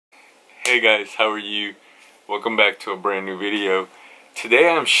Hey guys, how are you? Welcome back to a brand new video. Today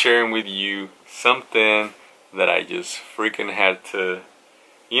I'm sharing with you something that I just freaking had to,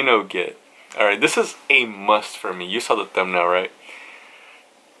 get. Alright, this is a must for me. You saw the thumbnail, right?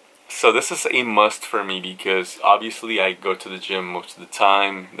 So this is a must for me because obviously I go to the gym most of the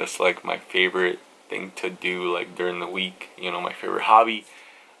time. That's like my favorite thing to do, like during the week, my favorite hobby.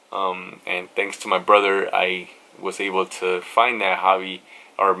 And thanks to my brother, I was able to find that hobby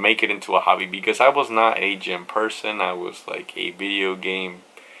or make it into a hobby because I was not a gym person. I was like a video game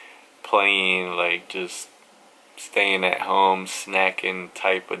playing, like just staying at home, snacking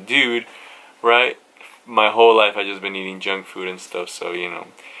type of dude, right? My whole life I just been eating junk food and stuff, so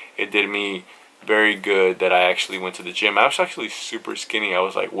it did me very good that I actually went to the gym. I was actually super skinny. I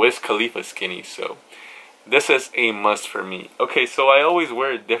was like Wiz Khalifa skinny, so this is a must for me. Okay, so I always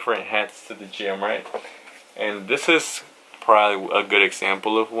wear different hats to the gym, right? And this is probably a good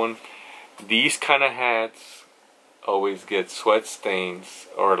example of one. These kind of hats always get sweat stains,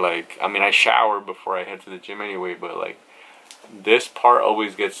 or like, I shower before I head to the gym anyway, but like this part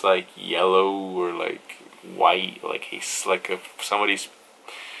always gets like yellow or like white, like if somebody's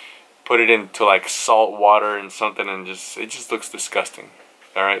put it into like salt water and something, and it just looks disgusting.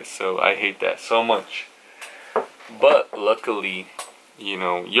 Alright, so I hate that so much. But luckily,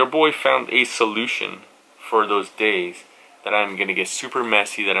 your boy found a solution for those days that I'm gonna get super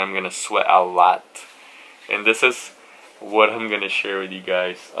messy, that I'm gonna sweat a lot. And this is what I'm gonna share with you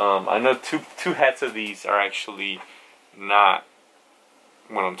guys. I know two hats of these are actually not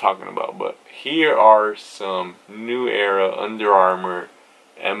what I'm talking about, but here are some New Era Under Armour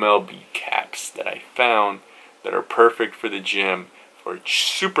MLB caps that I found that are perfect for the gym for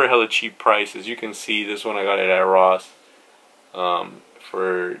super hella cheap price. As you can see, this one I got it at Ross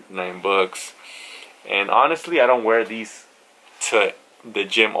for $9. And honestly, I don't wear these to the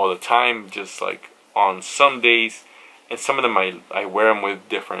gym all the time, just like on some days, and some of them I wear them with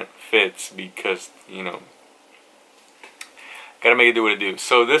different fits because gotta make it do what it do.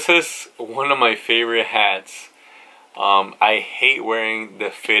 So this is one of my favorite hats. I hate wearing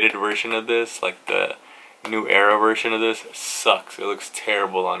the fitted version of this, like the New Era version of this. It sucks. It looks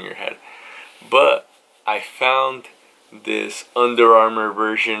terrible on your head. But I found this Under Armour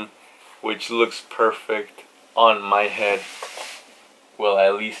version which looks perfect on my head. Well,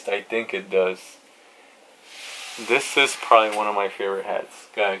 at least I think it does. This is probably one of my favorite hats,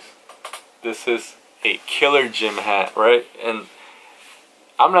 guys. This is a killer gym hat, right? And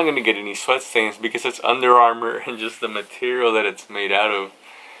I'm not gonna get any sweat stains because it's Under Armour, and just the material that it's made out of,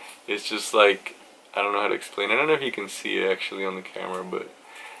 it's just like, I don't know how to explain it. I don't know if you can see it actually on the camera, but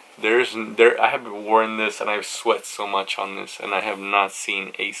I have worn this and I've sweat so much on this, and I have not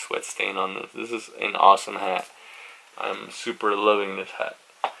seen a sweat stain on this. This is an awesome hat. I'm super loving this hat.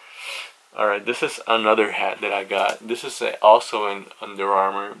 Alright, this is another hat that I got. This is also in Under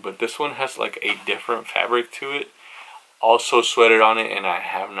Armour, but this one has like a different fabric to it. Also sweated on it, and I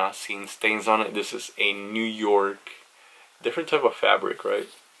have not seen stains on it. This is a New York, different type of fabric, right?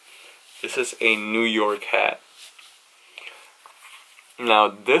 This is a New York hat. Now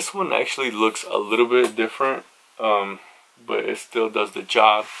this one actually looks a little bit different, but it still does the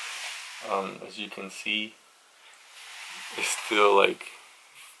job. As you can see, it still like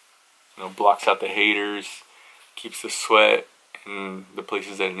blocks out the haters, keeps the sweat in the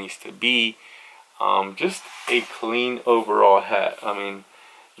places that it needs to be. Just a clean overall hat.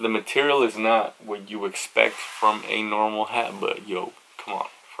 The material is not what you expect from a normal hat, but yo, come on,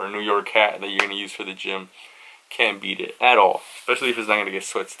 for a New York hat that you're gonna use for the gym, can't beat it at all, especially if it's not gonna get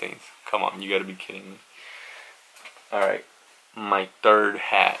sweat stains. Come on, you gotta be kidding me. Alright, my third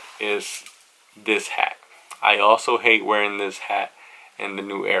hat is this hat. I also hate wearing this hat in the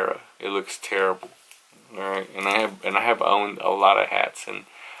New Era. It looks terrible. Alright, and I have owned a lot of hats, and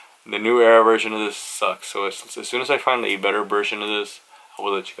the New Era version of this sucks. So as soon as I find a better version of this, I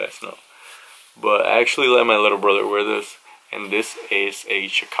will let you guys know. But I actually let my little brother wear this, and this is a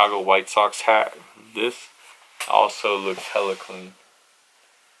Chicago White Sox hat. This also looks hella clean.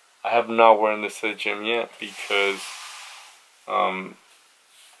 I have not worn this to the gym yet because I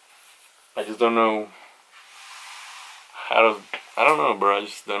just don't know how to, I don't know, bro. I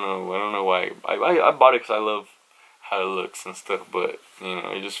just don't know. I don't know why. I bought it because I love how it looks and stuff, but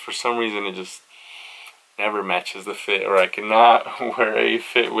it just, for some reason, it just never matches the fit, or I cannot wear a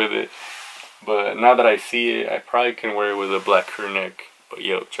fit with it. But now that I see it, I probably can wear it with a black crew neck. But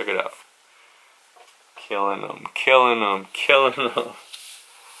yo, check it out. Killing them, killing them, killing them.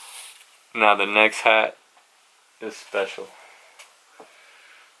 Now the next hat is special.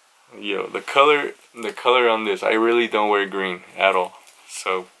 Yo, the color on this, I really don't wear green at all.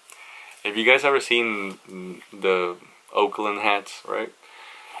 So Have you guys ever seen the Oakland hats, right?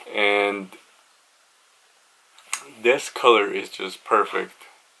 And this color is just perfect.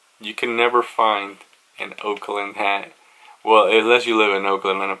 You can never find an Oakland hat. Well, unless you live in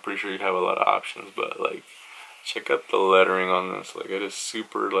Oakland, and I'm pretty sure you have a lot of options. But like, check out the lettering on this. Like, it is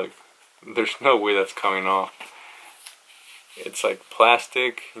super, like, there's no way that's coming off. It's like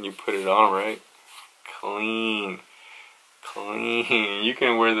plastic, and you put it on, right? Clean. Clean. You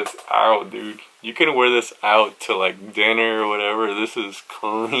can wear this out, dude. You can wear this out to like dinner or whatever. This is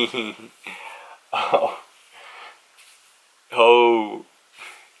clean. Oh,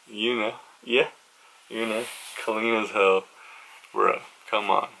 you know, yeah, you know, clean as hell, bro.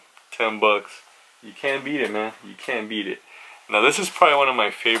 Come on, $10. You can't beat it, man. You can't beat it. Now this is probably one of my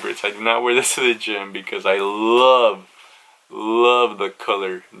favorites. I do not wear this to the gym because I love the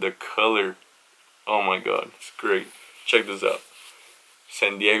color. The color. Oh my god, it's great. Check this out.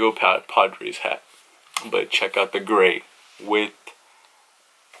 San Diego Padres hat. But check out the gray with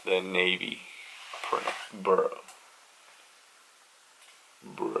the navy print. Bro.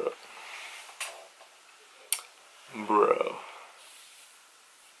 Bro.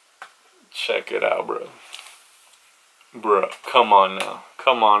 Check it out, bro. Bro, come on now.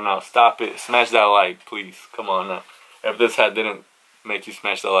 Come on now. Stop it. Smash that like, please. Come on now. If this hat didn't make you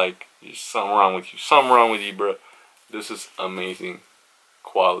smash the like, there's something wrong with you. Something wrong with you, bro. This is amazing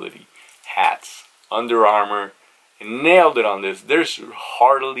quality hats. Under Armour nailed it on this. There's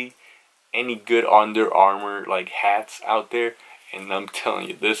hardly any good Under Armour like hats out there, and I'm telling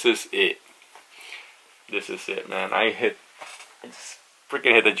you, this is it. This is it, man. I just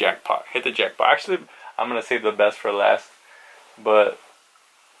freaking hit the jackpot. Hit the jackpot. Actually, I'm gonna save the best for last, but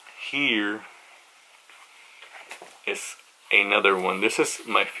here is another one. This is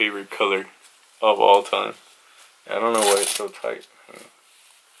my favorite color of all time. I don't know why it's so tight. It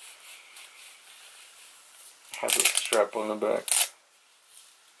has a strap on the back.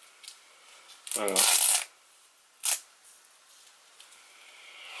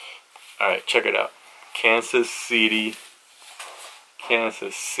 Alright, check it out. Kansas City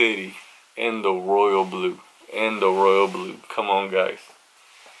in the royal blue. Come on, guys.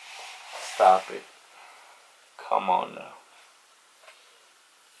 Stop it. Come on now.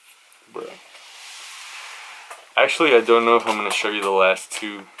 Bro. Actually, I don't know if I'm going to show you the last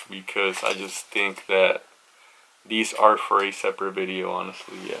two because I just think that these are for a separate video,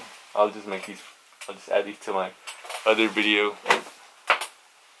 honestly. Yeah. I'll just add these to my other video.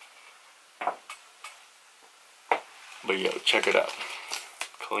 But yo, check it out.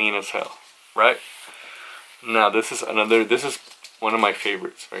 Clean as hell, right? Now this is one of my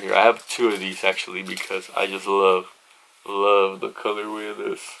favorites right here. I have two of these actually because I just love the colorway of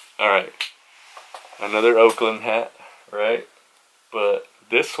this. Alright. Another Oakland hat, right? But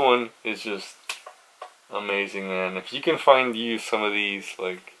this one is just amazing, man. If you can find some of these,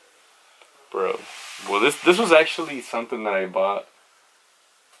 like, bro. Well, this was actually something that I bought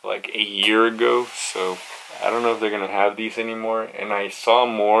like a year ago, so I don't know if they're gonna have these anymore. And I saw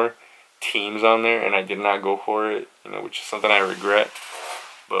more teams on there, and I did not go for it, you know, which is something I regret.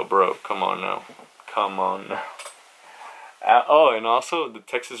 But bro, come on now, come on now. Oh, and also the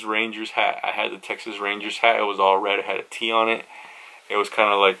Texas Rangers hat. I had the Texas Rangers hat. It was all red. It had a T on it. It was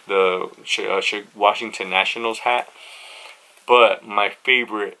kind of like the Washington Nationals hat. But my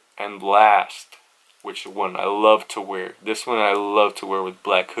favorite and last, which one I love to wear. This one I love to wear with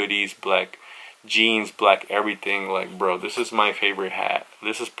black hoodies, black jeans, black everything. Like, bro, this is my favorite hat.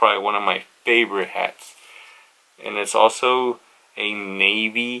 This is probably one of my favorite hats. And it's also a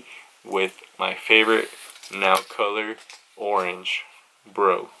navy with my favorite now color, orange.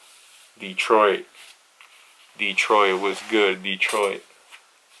 Bro, Detroit was good. Detroit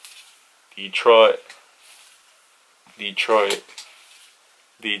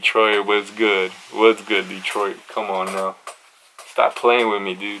was good. What's good, Detroit? Come on now. Stop playing with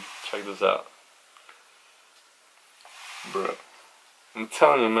me, dude. Check this out. Bro, I'm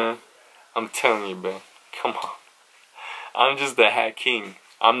telling you, man. I'm telling you, bro. Come on. I'm just the hat king.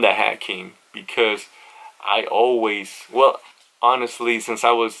 I'm the hat king because I always, well, honestly, since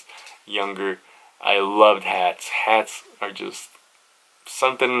I was younger, I loved hats. Hats are just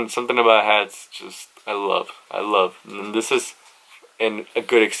something about hats. Just I love. And this is a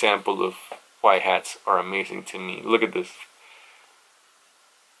good example of why hats are amazing to me. Look at this.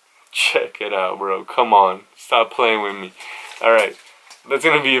 Check it out, bro. Come on. Stop playing with me. Alright. That's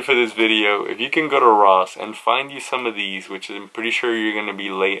going to be it for this video. If you can go to Ross and find you some of these, which I'm pretty sure you're going to be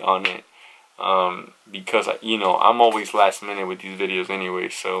late on it. Because, you know, I'm always last minute with these videos anyway.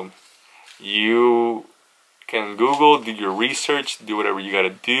 So, you can Google, do your research, do whatever you got to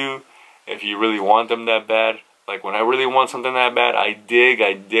do. if you really want them that bad. Like when I really want something that bad, I dig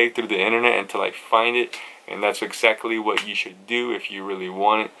through the internet until I find it, and that's exactly what you should do if you really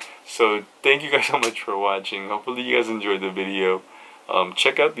want it. So thank you guys so much for watching. Hopefully you guys enjoyed the video.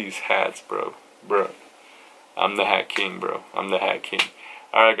 Check out these hats, bro. I'm the hat king, bro. I'm the hat king.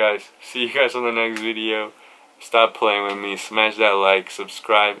 Alright guys, see you guys on the next video. Stop playing with me, smash that like,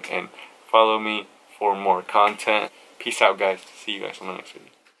 subscribe, and follow me for more content. Peace out guys. See you guys on the next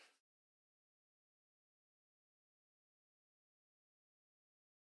video.